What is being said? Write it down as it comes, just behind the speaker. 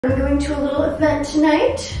I'm going to a little event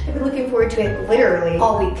tonight. I've been looking forward to it literally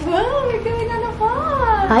all week. Whoa, we're going on a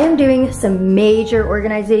walk. I am doing some major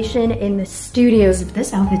organization in the studios. If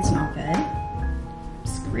this outfit's not good,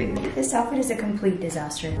 screwed. This outfit is a complete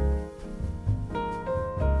disaster.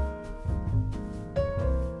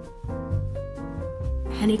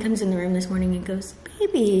 Henny comes in the room this morning and goes,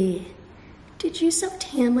 "Baby, did you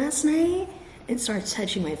self-tan last night?" And starts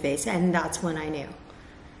touching my face, and that's when I knew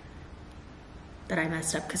that I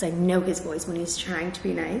messed up, because I know his voice when he's trying to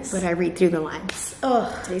be nice, but I read through the lines.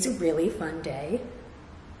 Oh, today's a really fun day.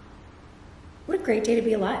 What a great day to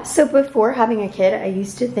be alive. So before having a kid, I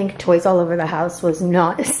used to think toys all over the house was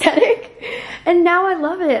not aesthetic. And now I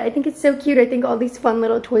love it. I think it's so cute. I think all these fun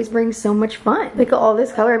little toys bring so much fun. Like all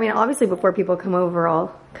this color. I mean, obviously before people come over,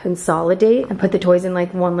 I'll consolidate and put the toys in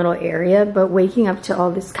like one little area, but waking up to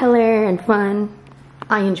all this color and fun,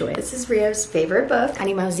 I enjoy it. This is Rio's favorite book,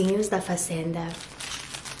 Animalzinhos da Fazenda.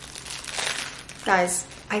 Guys,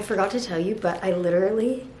 I forgot to tell you, but I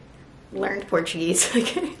literally learned Portuguese.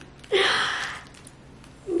 Like, I'm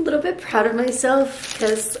a little bit proud of myself,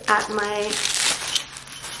 because at my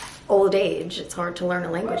old age, it's hard to learn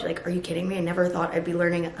a language. Like, are you kidding me? I never thought I'd be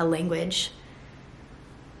learning a language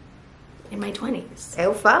in my 20s.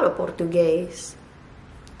 Eu falo português.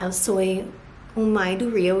 Eu sou mãe do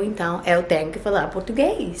Rio, então eu tenho que falar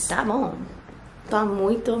português. Tá bom. Tá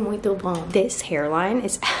muito, muito bom. This hairline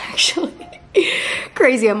is actually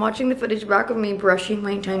crazy. I'm watching the footage back of me brushing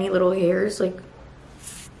my tiny little hairs. Like,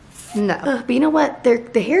 no. But you know what?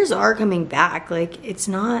 The hairs are coming back. Like, it's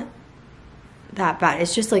not that bad.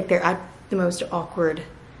 It's just like they're at the most awkward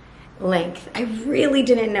length. I really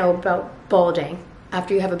didn't know about balding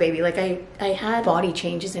after you have a baby. Like, I had body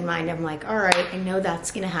changes in mind. I'm like, all right, I know that's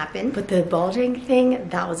gonna happen. But the balding thing,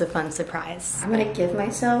 that was a fun surprise. I'm gonna give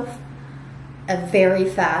myself a very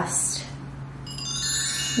fast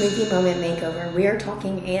movie moment makeover. We are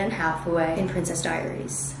talking Anne Hathaway in Princess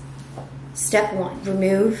Diaries. Step 1,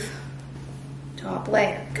 remove top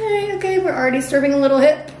layer. Okay, we're already serving a little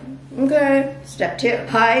hip. Okay. Step 2,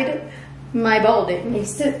 hide my balding. I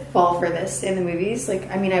used to fall for this in the movies. Like,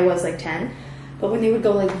 I mean, I was like 10. But when they would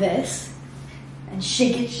go like this and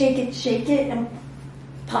shake it, and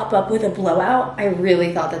pop up with a blowout, I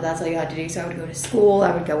really thought that that's all you had to do. So I would go to school,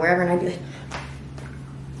 I would go wherever, and I'd be like,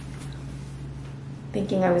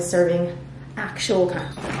 thinking I was serving actual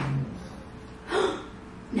kind.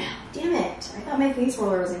 No, damn it. I thought my face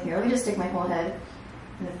roller was in here. Let me just stick my whole head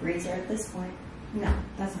in the freezer at this point. No,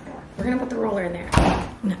 that's not gonna work. We're gonna put the roller in there.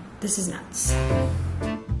 No, this is nuts.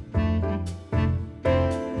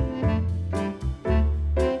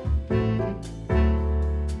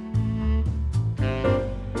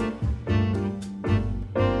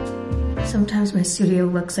 Sometimes my studio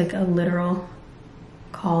looks like a literal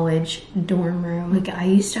college dorm room. Like, I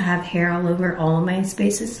used to have hair all over all of my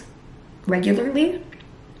spaces regularly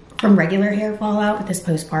from regular hair fallout. With this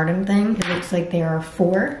postpartum thing, it looks like there are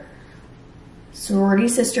 4 sorority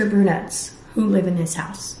sister brunettes who live in this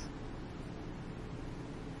house.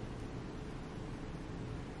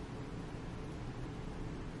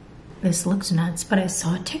 This looks nuts, but I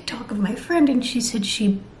saw a TikTok of my friend and she said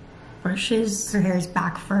she brushes her hairs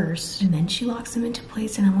back first and then she locks them into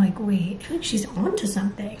place, and I'm like, wait, I feel like she's onto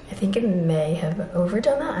something. I think it may have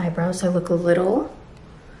overdone the eyebrows, so I look a little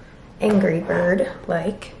Angry Bird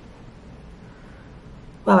like.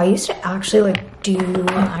 Wow, I used to actually like do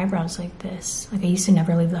my eyebrows like this. Like, I used to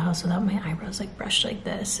never leave the house without my eyebrows like brushed like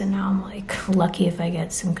this, and now I'm like lucky if I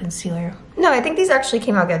get some concealer. No, I think these actually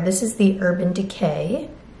came out good. This is the Urban Decay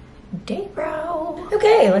Day Brow.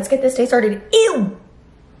 Okay, let's get this day started. Ew!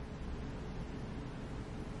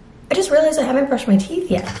 I just realized I haven't brushed my teeth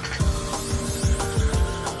yet.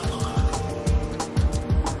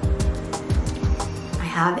 I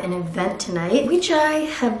have an event tonight, which I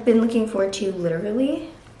have been looking forward to literally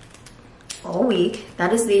all week.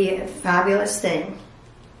 That is the fabulous thing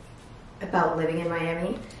about living in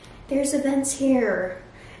Miami. There's events here.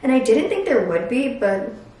 And I didn't think there would be,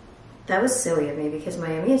 but that was silly of me, because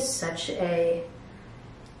Miami is such a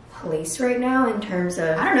place right now in terms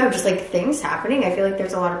of, I don't know, just like things happening. I feel like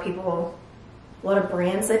there's a lot of people, a lot of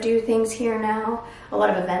brands that do things here now, a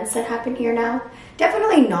lot of events that happen here now.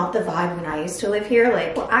 Definitely not the vibe when I used to live here.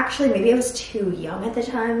 Like, well, actually, maybe I was too young at the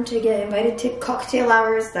time to get invited to cocktail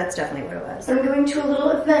hours. That's definitely what it was. I'm going to a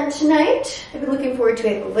little event tonight. I've been looking forward to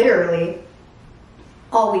it literally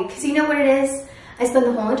all week, because you know what it is? I spend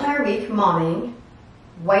the whole entire week momming,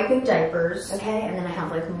 wiping diapers, okay, and then I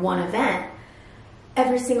have like one event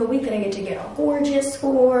every single week that I get to get all gorgeous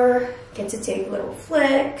for, get to take little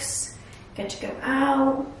flicks, get to go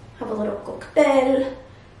out, have a little cocktail,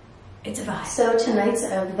 It's a vibe. So tonight's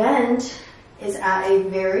event is at a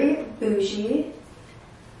very bougie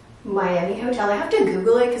Miami hotel. I have to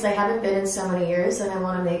Google it because I haven't been in so many years and I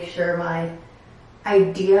want to make sure my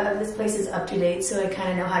idea of this place is up to date so I kind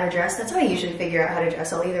of know how to dress. That's how I usually figure out how to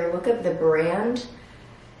dress. I'll either look up the brand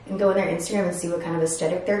and go on their Instagram and see what kind of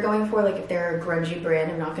aesthetic they're going for. Like if they're a grungy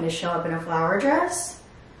brand, I'm not going to show up in a flower dress.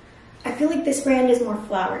 I feel like this brand is more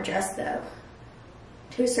flower dress though,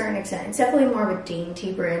 to a certain extent. It's definitely more of a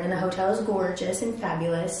dainty brand and the hotel is gorgeous and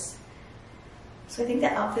fabulous. So I think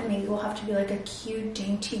the outfit maybe will have to be like a cute,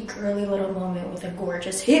 dainty, girly little moment with a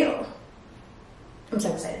gorgeous heel. I'm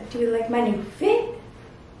so excited. Do you like my new fit?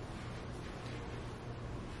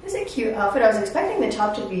 It's a cute outfit. I was expecting the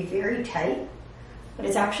top to be very tight, but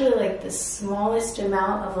it's actually like the smallest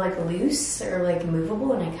amount of like loose or like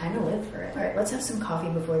movable, and I kind of live for it. All right, let's have some coffee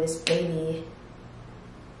before this baby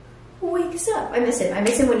wakes up. I miss him. I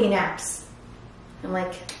miss him when he naps. I'm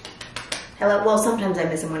like, hello. Well, sometimes I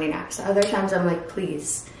miss him when he naps. Other times I'm like,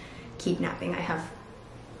 please keep napping. I have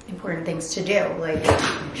important things to do, like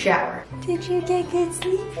shower. Did you get good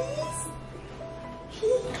sleepies?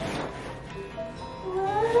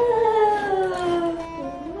 Wow.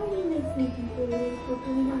 Good morning, my sleepy boys. We're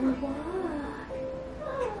going on a walk.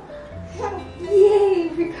 Yay,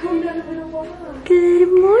 we're going on a little walk. Good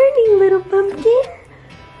morning, little pumpkin.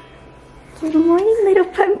 Good morning, little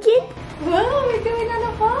pumpkin. Whoa, we're going on a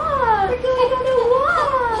walk. We're going on a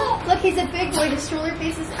walk. Look, he's a big boy. The stroller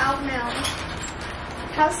face is out now.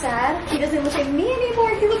 How sad. He doesn't look at me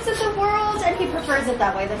anymore. He looks at the world and he prefers it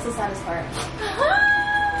that way. That's the saddest part.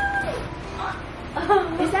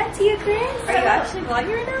 Is that Tia Chris? Are you actually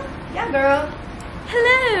vlogging right now? Yeah, girl.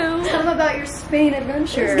 Hello. Tell them about your Spain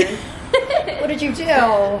adventure. What did you do?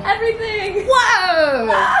 Everything. Whoa!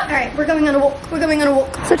 All right, we're going on a walk. We're going on a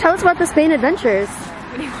walk. So tell us about the Spain adventures.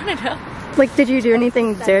 What do you want to know? Like, did you do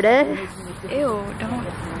anything dirty? Ew, don't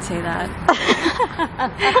say that.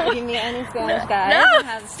 Give me any Spanish guys. No, I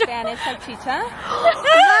have Spanish salchicha.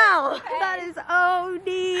 Wow, that is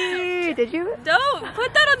OD. Did you? Don't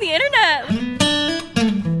put that on the internet.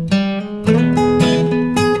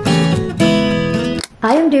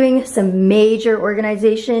 I am doing some major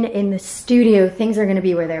organization in the studio. Things are gonna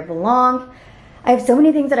be where they belong. I have so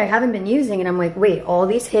many things that I haven't been using and I'm like, wait, all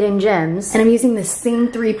these hidden gems, and I'm using the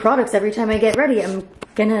same 3 products every time I get ready. I'm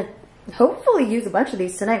gonna hopefully use a bunch of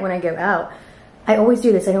these tonight when I go out. I always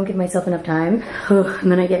do this, I don't give myself enough time,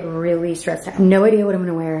 and then I get really stressed out. I have no idea what I'm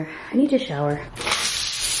gonna wear. I need to shower.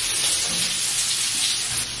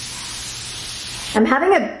 I'm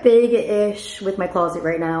having a big-ish with my closet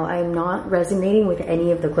right now. I'm not resonating with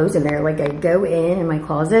any of the clothes in there. Like I go in my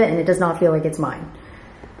closet and it does not feel like it's mine.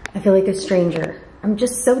 I feel like a stranger. I'm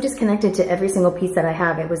just so disconnected to every single piece that I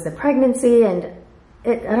have. It was the pregnancy and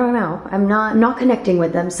I don't know. I'm not connecting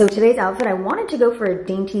with them. So today's outfit, I wanted to go for a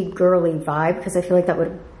dainty, girly vibe because I feel like that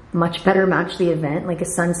would much better match the event. Like a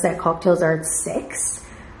sunset cocktails are at 6.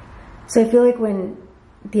 So I feel like when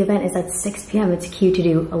the event is at 6 p.m. it's cute to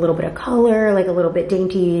do a little bit of color, like a little bit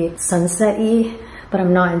dainty, sunset-y, but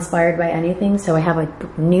I'm not inspired by anything. So I have a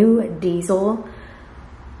new diesel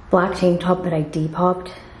black tank top that I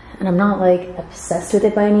depopped. And I'm not like obsessed with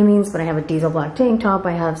it by any means, but I have a diesel black tank top.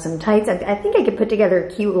 I have some tights. I think I could put together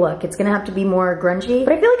a cute look. It's gonna have to be more grungy,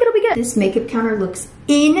 but I feel like it'll be good. This makeup counter looks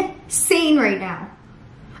insane right now.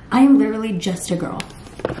 I am literally just a girl.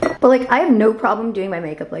 But like, I have no problem doing my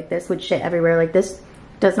makeup like this with shit everywhere. Like this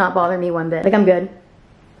does not bother me one bit. Like I'm good.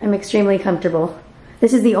 I'm extremely comfortable.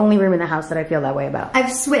 This is the only room in the house that I feel that way about.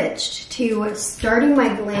 I've switched to starting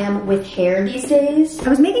my glam with hair these days.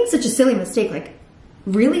 I was making such a silly mistake, like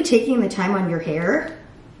really taking the time on your hair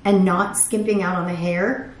and not skimping out on the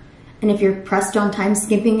hair. And if you're pressed on time,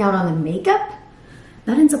 skimping out on the makeup,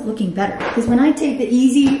 that ends up looking better. Because when I take the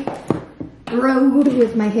easy road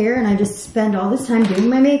with my hair and I just spend all this time doing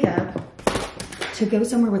my makeup to go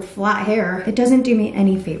somewhere with flat hair, it doesn't do me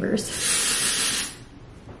any favors.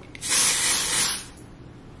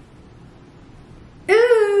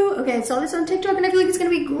 Ooh, okay, I saw this on TikTok and I feel like it's gonna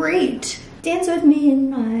be great. Dance with me in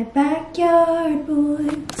my backyard, boy.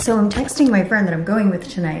 So I'm texting my friend that I'm going with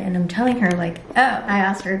tonight and I'm telling her like, oh, I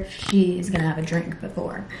asked her if she's gonna have a drink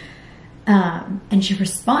before. And she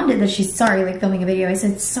responded that she's sorry, like filming a video. I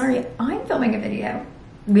said, sorry, I'm filming a video.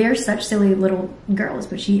 We are such silly little girls,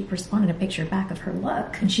 but she responded a picture back of her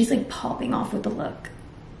look and she's like popping off with the look,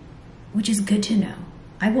 which is good to know.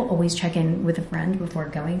 I will always check in with a friend before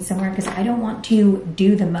going somewhere because I don't want to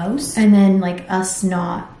do the most and then like us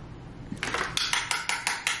not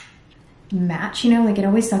match, you know, like it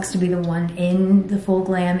always sucks to be the one in the full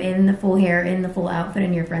glam, in the full hair, in the full outfit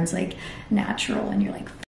and your friend's like natural and you're like,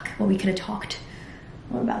 fuck, well we could have talked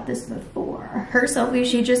What about this before? Her selfie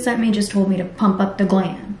she just sent me just told me to pump up the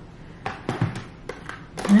glam.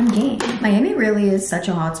 And I'm game. Miami really is such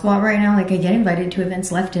a hot spot right now. Like I get invited to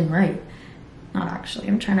events left and right. Not actually,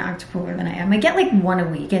 I'm trying to act cooler than I am. I get like one a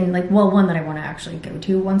week and like, well, one that I want to actually go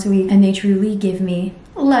to once a week. And they truly give me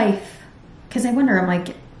life. Cause I wonder, I'm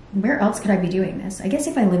like, where else could I be doing this? I guess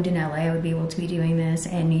if I lived in LA, I would be able to be doing this,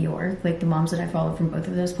 and New York. Like the moms that I follow from both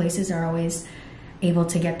of those places are always able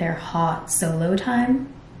to get their hot solo time.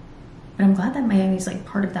 But I'm glad that Miami's like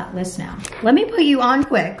part of that list now. Let me put you on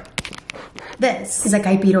quick. This is a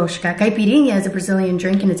caipirosca. Caipirinha is a Brazilian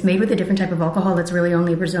drink and it's made with a different type of alcohol that's really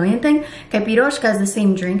only a Brazilian thing. Caipirosca is the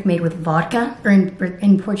same drink made with vodka, or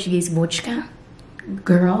in Portuguese, vodka.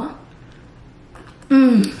 Girl.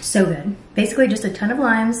 So good. Basically just a ton of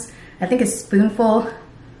limes. I think a spoonful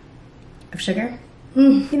of sugar.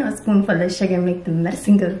 You know, a spoonful of sugar make the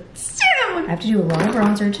medicine go down. I have to do a lot of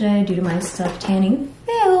bronzer today due to my self-tanning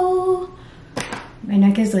fail. My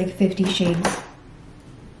neck is like 50 shades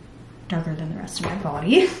darker than the rest of my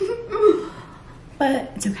body.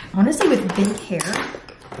 But it's okay. Honestly, with big hair,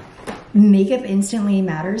 makeup instantly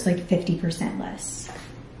matters like 50% less.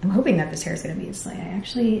 I'm hoping that this hair is gonna be a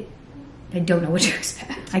slay. I don't know what to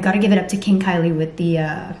expect. I gotta give it up to King Kylie with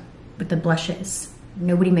the blushes.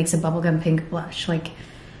 Nobody makes a bubblegum pink blush like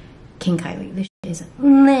King Kylie. This is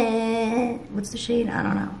meh. What's the shade? I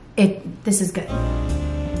don't know. This is good.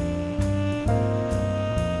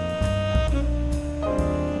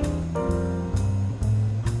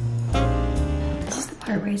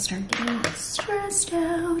 Where I start getting stressed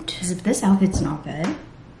out. Because if this outfit's not good, I'm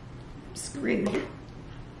screwed.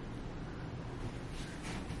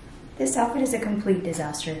 This outfit is a complete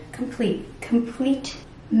disaster. Complete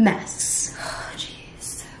mess. Oh,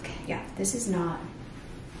 jeez. Okay, yeah, this is not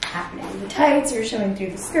happening. The tights are showing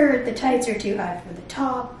through the skirt. The tights are too high for the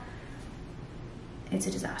top. It's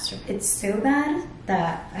a disaster. It's so bad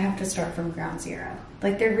that I have to start from ground zero.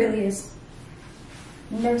 Like, there really is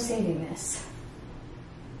no saving this.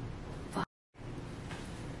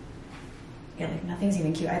 Yeah, like nothing's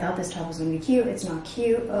even cute. I thought this top was gonna be cute. It's not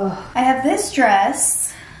cute. Ugh. I have this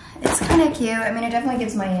dress. It's kind of cute. I mean, it definitely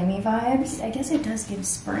gives Miami vibes. I guess it does give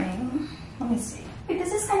spring. Let me see. Wait,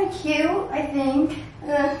 this is kind of cute, I think.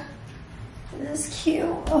 This is cute.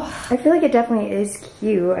 Ugh. I feel like it definitely is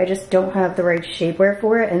cute. I just don't have the right shapewear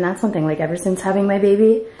for it. And that's something like ever since having my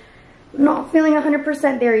baby, I'm not feeling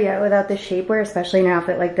 100% there yet without the shapewear, especially in an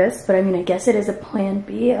outfit like this. But I mean, I guess it is a plan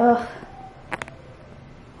B. Ugh.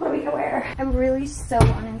 What are we gonna wear? I'm really so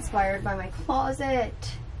uninspired by my closet.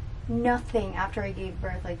 Nothing after I gave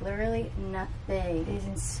birth, like literally nothing is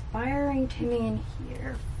inspiring to me in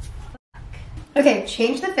here. Fuck. Okay,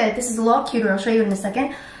 change the fit. This is a lot cuter. I'll show you in a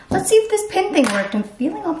second. Let's see if this pin thing worked. I'm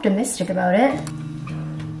feeling optimistic about it.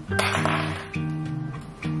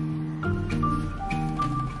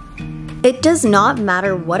 It does not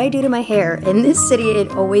matter what I do to my hair. In this city,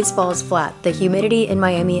 it always falls flat. The humidity in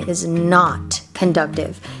Miami is not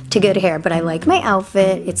conductive to good hair, but I like my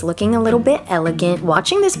outfit. It's looking a little bit elegant.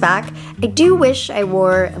 Watching this back, I do wish I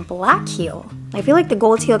wore a black heel. I feel like the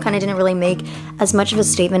gold heel kind of didn't really make as much of a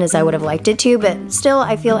statement as I would have liked it to, but still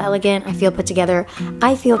I feel elegant, I feel put together,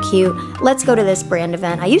 I feel cute. Let's go to this brand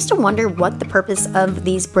event. I used to wonder what the purpose of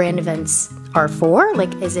these brand events are for.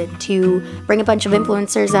 Like, is it to bring a bunch of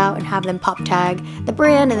influencers out and have them pop tag the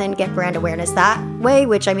brand and then get brand awareness that way?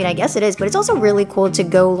 Which, I mean, I guess it is, but it's also really cool to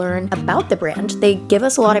go learn about the brand. They give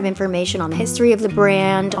us a lot of information on the history of the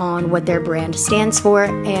brand, on what their brand stands for,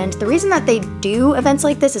 and the reason that they do events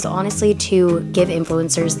like this is honestly to give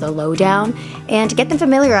influencers the lowdown and to get them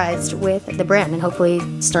familiarized with the brand and hopefully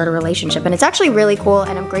start a relationship. And it's actually really cool,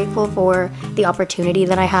 and I'm grateful for the opportunity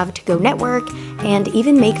that I have to go network and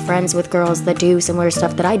even make friends with girls that do similar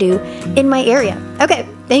stuff that I do in my area. Okay,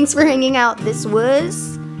 thanks for hanging out. This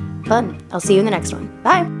was fun. I'll see you in the next one.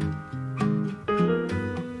 Bye.